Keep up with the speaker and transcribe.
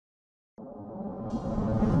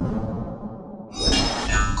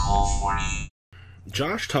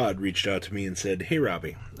Josh Todd reached out to me and said, "Hey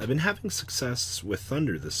Robbie, I've been having success with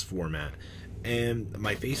Thunder this format." And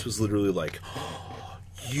my face was literally like,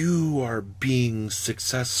 "You are being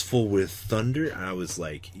successful with Thunder?" And I was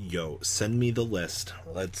like, "Yo, send me the list.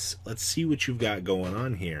 Let's see what you've got going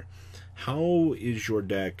on here. How is your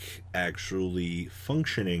deck actually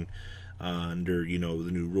functioning under,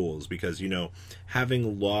 the new rules?" Because,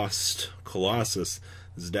 having lost Colossus,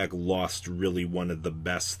 this deck lost really one of the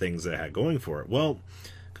best things that it had going for it. Well,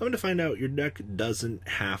 coming to find out, your deck doesn't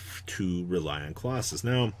have to rely on Colossus.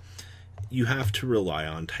 Now, you have to rely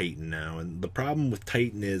on Titan now, and the problem with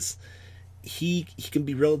Titan is he can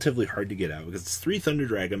be relatively hard to get out because it's 3 Thunder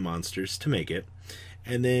Dragon monsters to make it,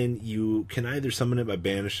 and then you can either summon it by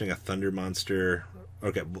banishing a Thunder monster.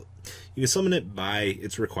 Okay, you can summon it by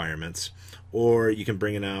its requirements, or you can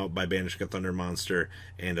bring it out by banishing a Thunder monster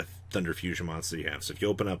and a Thunder Fusion monster you have. So if you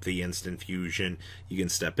open up the instant fusion, you can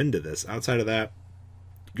step into this. Outside of that,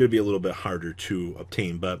 it's going to be a little bit harder to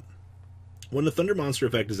obtain, but when the Thunder monster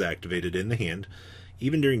effect is activated in the hand,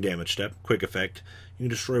 even during damage step, quick effect, you can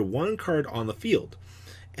destroy 1 card on the field.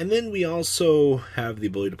 And then we also have the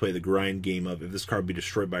ability to play the grind game of, if this card be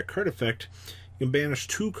destroyed by a card effect, you can banish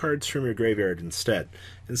 2 cards from your graveyard instead.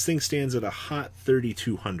 And this thing stands at a hot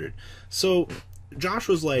 3,200. So Josh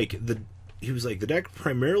was like, the deck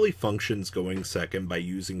primarily functions going second by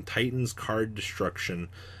using Titan's card destruction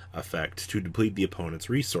effect to deplete the opponent's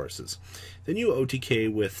resources. Then you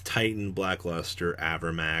OTK with Titan, Blackluster,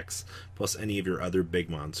 Avermax, plus any of your other big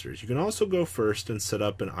monsters. You can also go first and set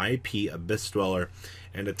up an IP, Abyss Dweller,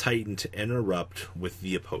 and a Titan to interrupt with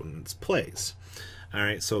the opponent's plays.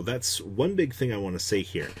 Alright, so that's one big thing I want to say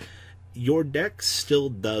here. Your deck still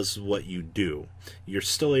does what you do. You're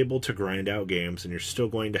still able to grind out games, and you're still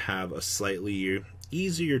going to have a slightly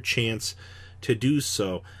easier chance to do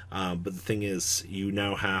so, but the thing is, you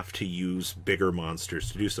now have to use bigger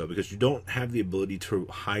monsters to do so, because you don't have the ability to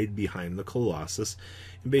hide behind the Colossus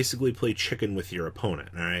and basically play chicken with your opponent.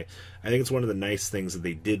 Alright, I think it's one of the nice things that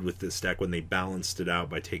they did with this deck when they balanced it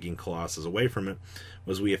out by taking Colossus away from it,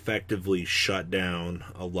 was we effectively shut down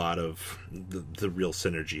a lot of the real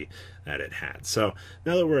synergy that it had. So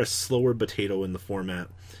now that we're a slower potato in the format,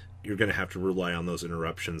 you're going to have to rely on those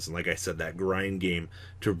interruptions, and like I said, that grind game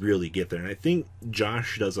to really get there. And I think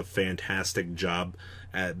Josh does a fantastic job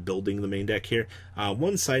at building the main deck here.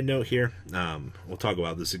 One side note here, we'll talk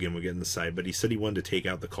about this again when we get in the side, but he said he wanted to take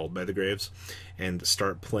out the Called by the Graves and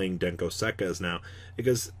start playing Denko Sekkas now,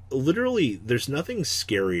 because literally there's nothing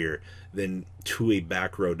scarier than to a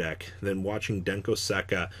back row deck than watching Denko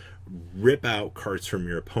Sekka rip out cards from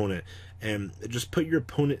your opponent and just put your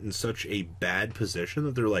opponent in such a bad position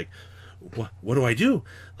that they're like, what do I do?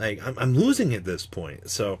 Like, I'm losing at this point.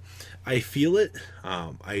 So I feel it.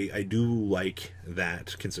 I do like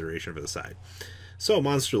that consideration for the side. So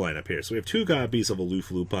monster lineup here. So we have 2 copies of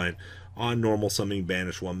Aloof Lupine. On normal summoning,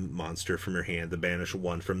 banish 1 monster from your hand to banish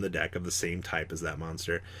 1 from the deck of the same type as that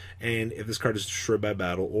monster. And if this card is destroyed by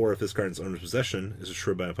battle, or if this card in its owner's possession is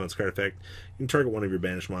destroyed by an opponent's card effect, you can target one of your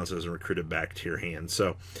banished monsters and recruit it back to your hand.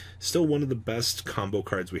 So still one of the best combo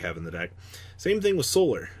cards we have in the deck. Same thing with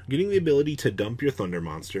Solar. Getting the ability to dump your Thunder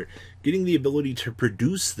monster, getting the ability to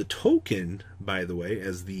produce the token, by the way,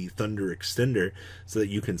 as the Thunder Extender, so that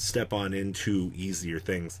you can step on into easier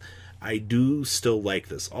things. I do still like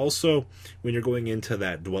this. Also, when you're going into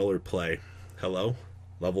that Dweller play, hello,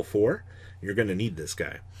 level 4, you're going to need this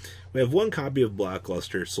guy. We have 1 copy of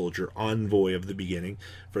Blackluster Soldier, Envoy of the Beginning,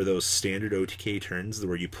 for those standard OTK turns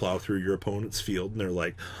where you plow through your opponent's field and they're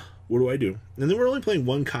like, what do I do? And then we're only playing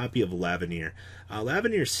 1 copy of Lavenir.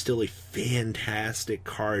 Lavenir is still a fantastic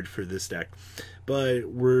card for this deck, but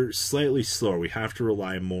we're slightly slower. We have to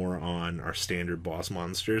rely more on our standard boss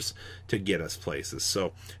monsters to get us places.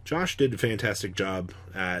 So Josh did a fantastic job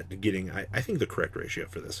at getting, I think, the correct ratio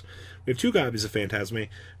for this. We have 2 copies of Phantasme.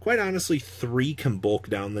 Quite honestly, 3 can bulk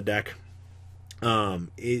down the deck.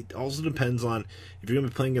 It also depends on if you're going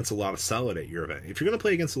to be playing against a lot of Solid at your event. If you're going to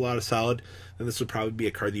play against a lot of Solid, then this would probably be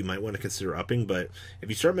a card that you might want to consider upping, but if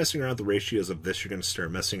you start messing around with the ratios of this, you're going to start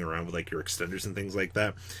messing around with like your extenders and things like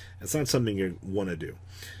that. It's not something you want to do.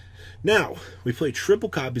 Now, we play triple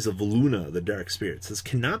copies of Luna, the Dark Spirits. This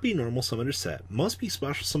cannot be normal summoned or set. Must be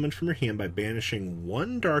special summoned from your hand by banishing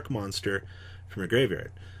 1 dark monster from your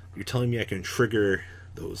graveyard. You're telling me I can trigger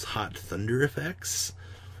those hot thunder effects?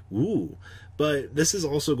 Ooh. But this is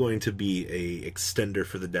also going to be a extender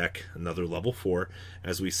for the deck, another level 4,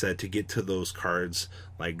 as we said, to get to those cards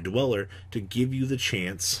like Dweller, to give you the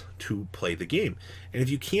chance to play the game. And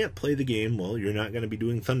if you can't play the game, well, you're not going to be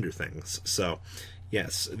doing thunder things. So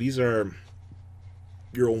yes, these are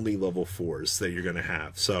your only level 4s that you're going to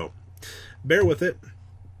have. So bear with it.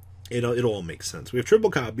 It'll all make sense. We have triple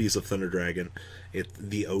copies of Thunder Dragon.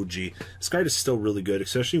 The OG. This card is still really good,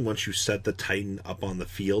 especially once you set the Titan up on the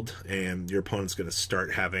field and your opponent's going to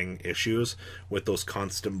start having issues with those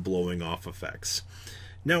constant blowing off effects.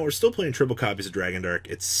 Now, we're still playing triple copies of Dragon Dark.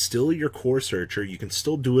 It's still your core searcher. You can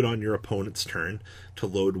still do it on your opponent's turn to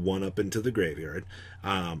load one up into the graveyard.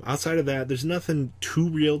 Outside of that, there's nothing too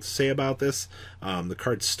real to say about this. The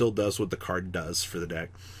card still does what the card does for the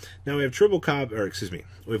deck. Now we have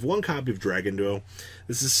we have one copy of Dragon Duo.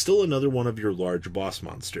 This is still another one of your large boss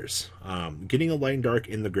monsters. Getting a Light and Dark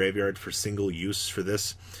in the graveyard for single use for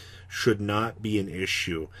this should not be an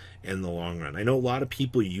issue in the long run. I know a lot of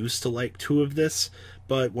people used to like 2 of this,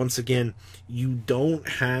 but once again, you don't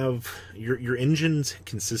have your engine's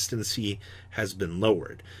consistency has been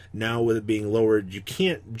lowered. Now with it being lowered, you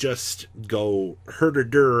can't just go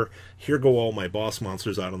herder, here go all my boss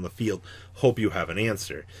monsters out on the field, hope you have an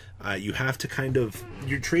answer. You have to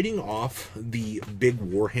you're trading off the big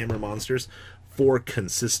Warhammer monsters for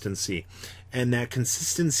consistency, and that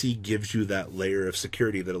consistency gives you that layer of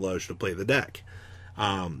security that allows you to play the deck.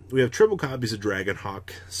 We have triple copies of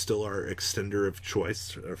Dragonhawk, still our extender of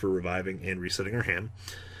choice for reviving and resetting our hand.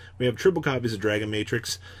 We have triple copies of Dragon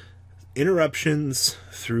Matrix, interruptions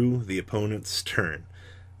through the opponent's turn.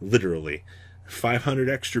 Literally, 500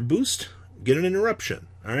 extra boost, get an interruption.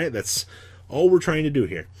 All right, that's all we're trying to do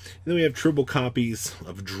here. And then we have triple copies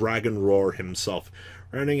of Dragon Roar himself,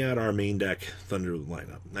 rounding out our main deck Thunder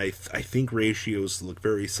lineup. I think ratios look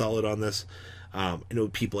very solid on this. I know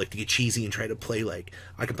people like to get cheesy and try to play like,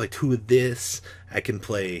 I can play 2 of this, I can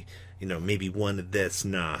play, maybe 1 of this.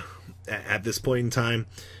 Nah. At this point in time,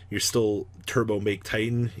 you're still Turbo Make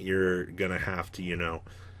Titan. You're going to have to,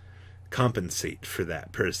 compensate for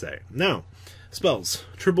that, per se. Now, spells.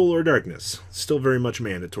 Triple or Darkness. Still very much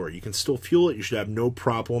mandatory. You can still fuel it. You should have no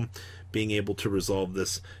problem being able to resolve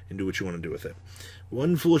this and do what you want to do with it.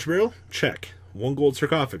 1 Foolish Burial? Check. 1 Gold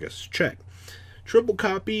Sarcophagus? Check. Triple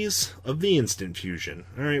copies of the Instant Fusion.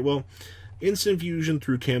 Alright, well, Instant Fusion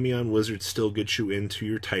through Camion Wizard still gets you into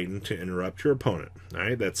your Titan to interrupt your opponent.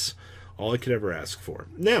 Alright, that's all I could ever ask for.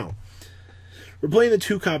 Now, we're playing the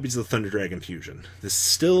 2 copies of the Thunder Dragon Fusion. This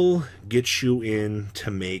still gets you in to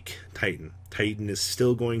make Titan. Titan is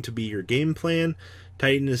still going to be your game plan.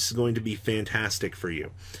 Titan is going to be fantastic for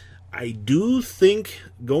you. I do think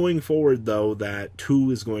going forward, though, that 2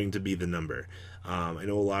 is going to be the number. I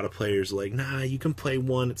know a lot of players are like, nah, you can play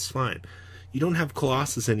 1, it's fine. You don't have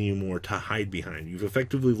Colossus anymore to hide behind. You've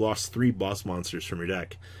effectively lost 3 boss monsters from your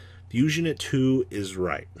deck. Fusion at 2 is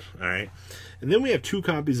right, alright? And then we have 2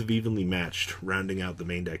 copies of Evenly Matched, rounding out the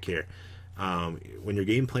main deck here. When your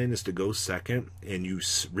game plan is to go second, and you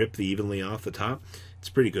rip the Evenly off the top, it's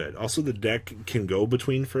pretty good. Also, the deck can go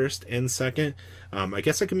between first and second. I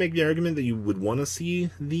guess I can make the argument that you would want to see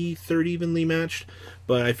the 3rd Evenly Matched,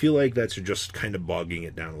 but I feel like that's just kind of bogging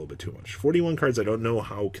it down a little bit too much. 41 cards, I don't know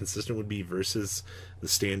how consistent would be versus the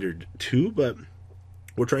standard 2, but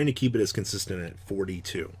we're trying to keep it as consistent at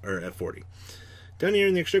 42, or at 40. Down here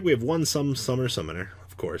in the extra deck, we have 1 Summer Summoner,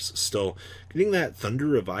 of course. Still, getting that Thunder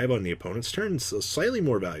Revive on the opponent's turn is slightly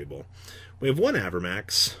more valuable. We have 1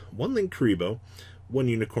 Avermax, 1 Link Karibo, 1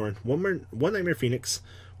 Unicorn, 1 Nightmare Phoenix,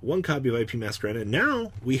 1 copy of IP Masquerade, and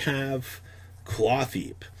now we have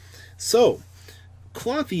Clothheap. So,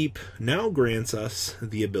 Clothheap now grants us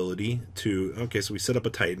the ability to, okay, so we set up a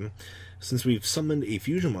Titan. Since we've summoned a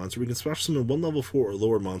fusion monster, we can special summon 1 level 4 or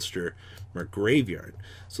lower monster from our graveyard.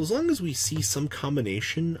 So as long as we see some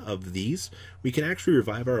combination of these, we can actually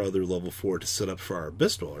revive our other level 4 to set up for our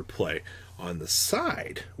Abyss Dweller play on the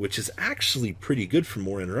side, which is actually pretty good for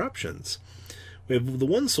more interruptions. We have the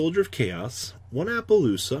 1 Soldier of Chaos, 1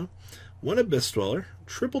 Appaloosa, 1 Abyss Dweller,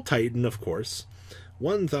 triple Titan, of course,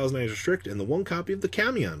 1 Thousand Eyes Restrict, and the 1 copy of the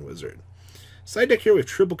Camion Wizard. Side deck here, we have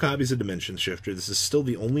triple copies of Dimension Shifter. This is still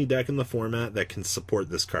the only deck in the format that can support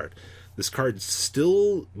this card. This card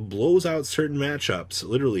still blows out certain matchups.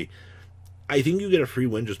 Literally, I think you get a free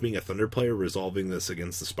win just being a Thunder player resolving this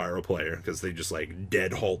against the Spiral player, because they just like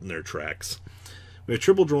dead halt in their tracks. We have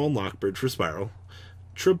triple Droll and Lockbird for Spiral.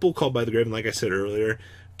 Triple Called by the Grave, and like I said earlier,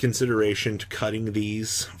 consideration to cutting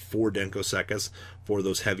these for Denko Sekkas for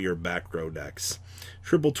those heavier back row decks.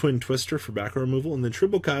 Triple Twin Twister for back row removal, and then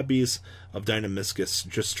triple copies of Dynamiscus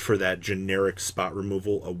just for that generic spot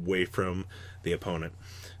removal away from the opponent.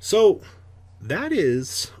 So, that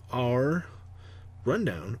is our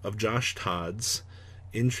rundown of Josh Todd's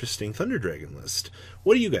interesting Thunder Dragon list.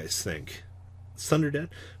 What do you guys think? Is Thunder dead?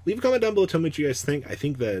 Leave a comment down below, tell me what you guys think. I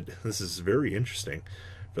think that this is very interesting.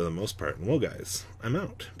 for the most part. And well, guys, I'm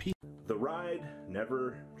out. Peace. The ride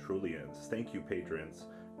never truly ends. Thank you, patrons,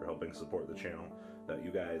 for helping support the channel. Without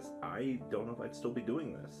you guys, I don't know if I'd still be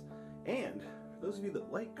doing this. And for those of you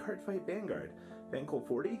that like Cardfight Vanguard,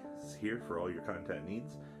 FanCole40 is here for all your content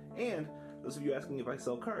needs. And those of you asking if I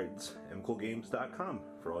sell cards, mcolegames.com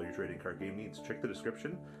for all your trading card game needs. Check the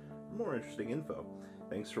description for more interesting info.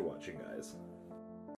 Thanks for watching, guys.